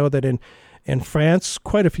absorb it. I know that in France,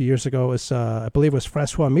 quite a few years ago, I believe it was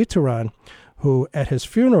Francois Mitterrand, who at his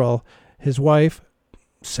funeral, his wife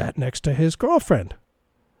sat next to his girlfriend.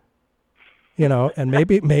 And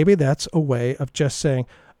maybe that's a way of just saying,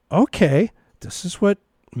 okay, this is what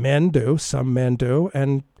men do, some men do,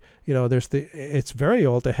 and it's very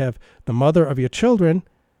old to have the mother of your children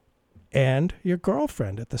and your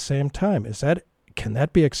girlfriend at the same time. Can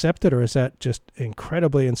that be accepted, or is that just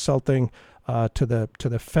incredibly insulting to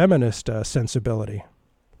the feminist sensibility?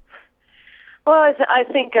 Well, I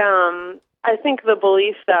think the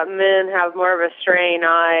belief that men have more of a straying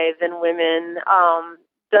eye than women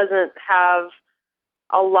doesn't have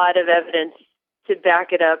a lot of evidence to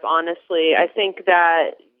back it up, honestly. I think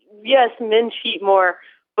that, yes, men cheat more,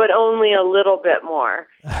 but only a little bit more.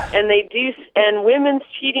 And they do, and women's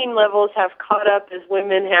cheating levels have caught up as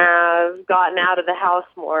women have gotten out of the house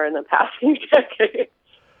more in the past few decades.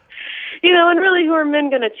 And really, who are men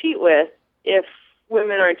going to cheat with if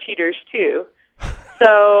women are cheaters too?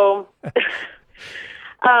 So,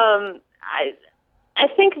 I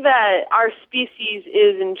think that our species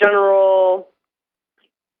is in general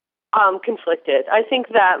conflicted. I think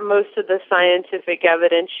that most of the scientific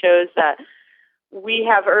evidence shows that we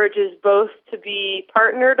have urges both to be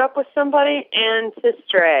partnered up with somebody and to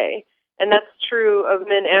stray. And that's true of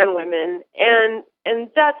men and women. And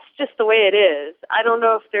that's just the way it is. I don't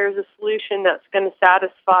know if there's a solution that's going to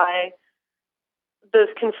satisfy those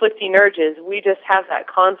conflicting urges. We just have that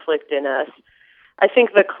conflict in us. I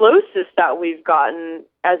think the closest that we've gotten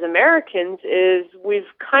as Americans is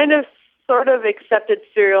we've kind of sort of accepted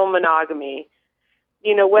serial monogamy.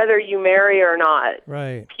 Whether you marry or not.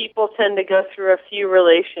 Right. People tend to go through a few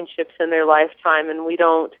relationships in their lifetime, and we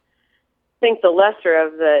don't think the lesser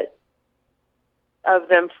of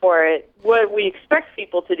them for it. What we expect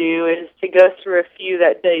people to do is to go through a few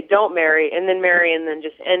that they don't marry and then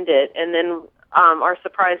just end it, and then are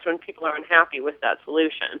surprised when people are unhappy with that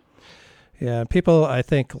solution. Yeah, people, I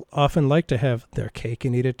think, often like to have their cake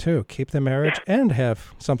and eat it too. Keep the marriage and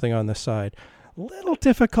have something on the side. Little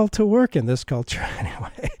difficult to work in this culture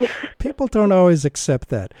anyway. People don't always accept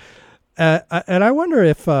that. And I wonder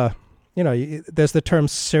if, there's the term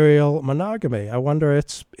serial monogamy. I wonder,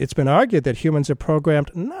 it's been argued that humans are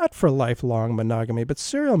programmed not for lifelong monogamy, but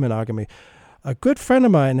serial monogamy. A good friend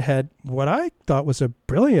of mine had what I thought was a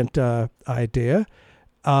brilliant idea,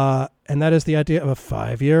 and that is the idea of a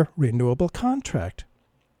 5-year renewable contract.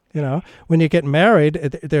 When you get married,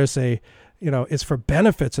 there's it's for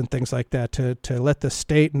benefits and things like that to let the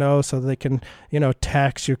state know so they can,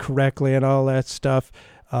 tax you correctly and all that stuff.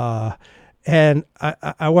 And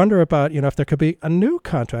I wonder about, if there could be a new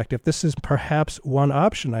contract, if this is perhaps one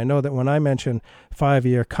option. I know that when I mention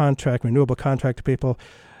 5-year contract, renewable contract to people,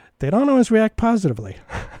 they don't always react positively.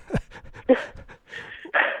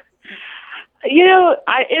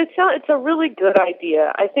 It's a really good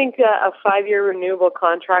idea. I think a 5-year renewable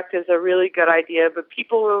contract is a really good idea, but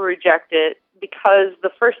people will reject it because the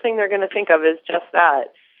first thing they're going to think of is just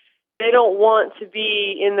that. They don't want to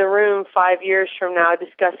be in the room 5 years from now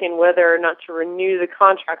discussing whether or not to renew the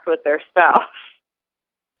contract with their spouse.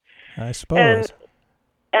 I suppose.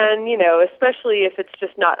 And especially if it's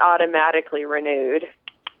just not automatically renewed.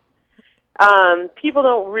 People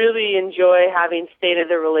don't really enjoy having state of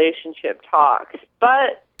the relationship talks,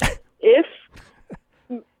 but if,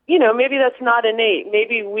 maybe that's not innate.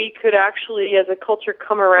 Maybe we could actually, as a culture,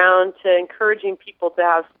 come around to encouraging people to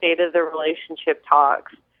have state of the relationship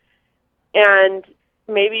talks. And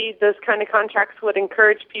maybe those kind of contracts would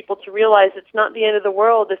encourage people to realize it's not the end of the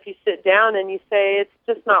world if you sit down and you say it's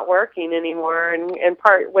just not working anymore and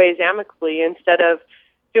part ways amicably instead of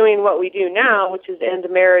doing what we do now, which is end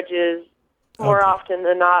marriages more often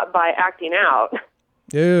than not by acting out.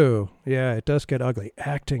 Ew, yeah, it does get ugly.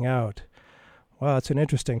 Acting out. Wow, it's an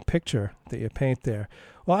interesting picture that you paint there.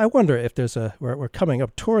 Well, I wonder if we're coming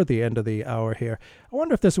up toward the end of the hour here. I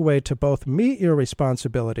wonder if there's a way to both meet your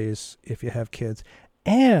responsibilities if you have kids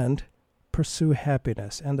and pursue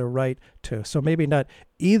happiness and the right to. So maybe not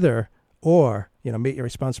either or, meet your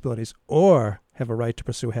responsibilities or have a right to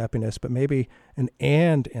pursue happiness, but maybe an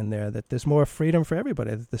and in there, that there's more freedom for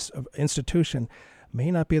everybody, that this institution may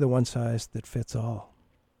not be the one size that fits all.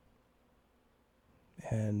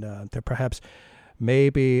 And there perhaps may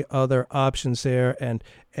be other options there.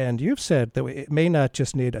 And you've said that it may not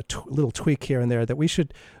just need a little tweak here and there, that we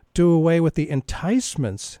should do away with the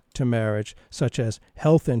enticements to marriage, such as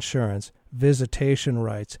health insurance, visitation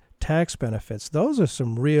rights, tax benefits. Those are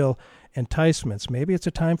some real enticements. Maybe it's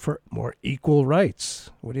a time for more equal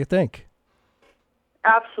rights. What do you think?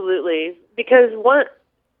 Absolutely. Because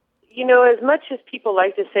as much as people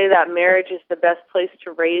like to say that marriage is the best place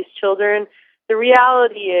to raise children, the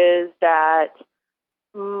reality is that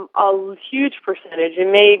a huge percentage,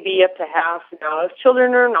 it may be up to half now, of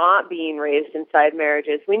children are not being raised inside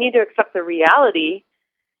marriages. We need to accept the reality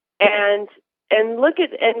and look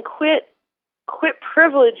at and quit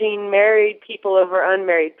privileging married people over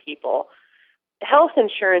unmarried people. Health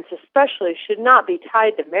insurance especially should not be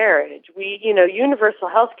tied to marriage. Universal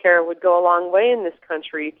health care would go a long way in this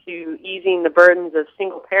country to easing the burdens of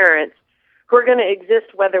single parents who are going to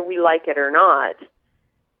exist whether we like it or not.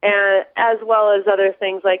 And as well as other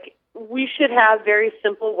things, like we should have very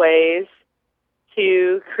simple ways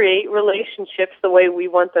to create relationships the way we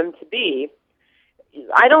want them to be.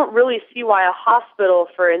 I don't really see why a hospital,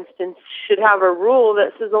 for instance, should have a rule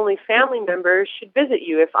that says only family members should visit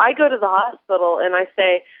you. If I go to the hospital and I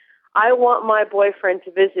say, I want my boyfriend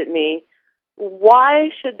to visit me, why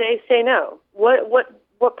should they say no?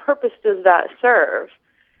 What purpose does that serve?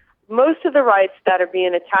 Most of the rights that are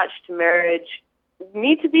being attached to marriage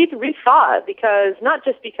need to be rethought, because not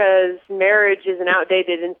just because marriage is an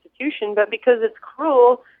outdated institution, but because it's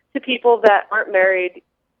cruel to people that aren't married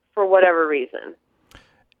for whatever reason.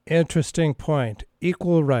 Interesting point.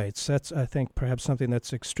 Equal rights. That's, I think, perhaps something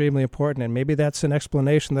that's extremely important, and maybe that's an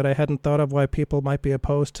explanation that I hadn't thought of why people might be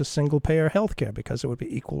opposed to single-payer health care, because it would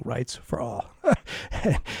be equal rights for all.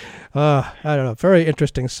 I don't know. Very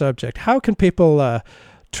interesting subject. How can people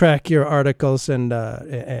track your articles and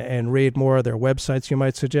read more of their websites you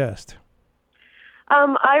might suggest?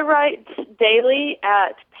 I write daily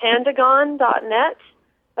at pandagon.net.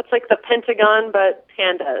 That's like the Pentagon, but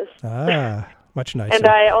pandas. Ah, much nicer. And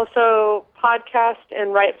I also podcast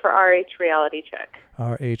and write for RH Reality Check.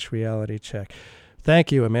 RH Reality Check.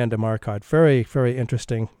 Thank you, Amanda Marcotte. Very, very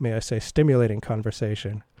interesting, may I say, stimulating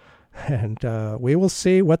conversation. And we will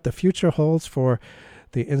see what the future holds for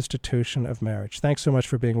the institution of marriage. Thanks so much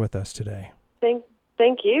for being with us today. Thank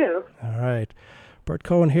you. All right. Bert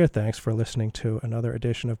Cohen here. Thanks for listening to another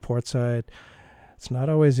edition of Portside. It's not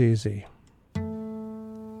always easy.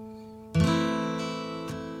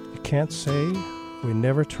 You can't say we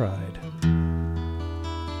never tried.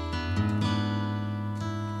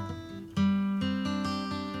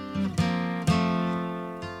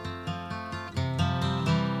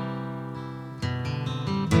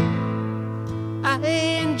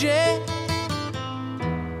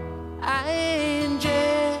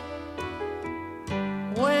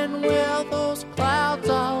 When will those clouds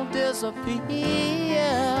all disappear?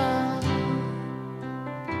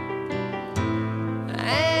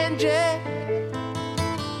 Angie,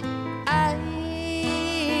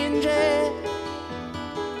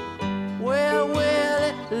 where will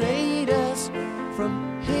it lead us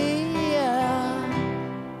from here?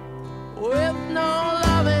 With no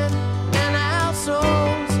loving in our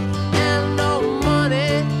souls and no money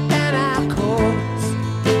in our coats,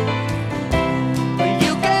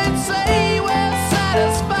 you can't say we're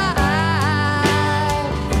satisfied.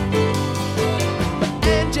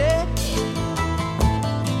 Angie,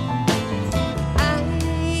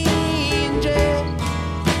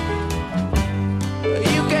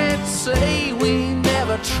 you can't say we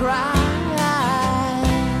never tried.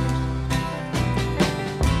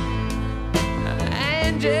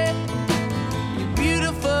 Angie, you're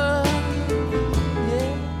beautiful,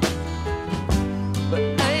 yeah, but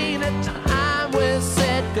ain't it time we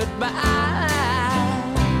said goodbye?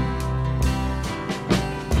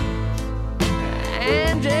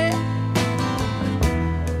 Angie,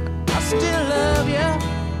 I still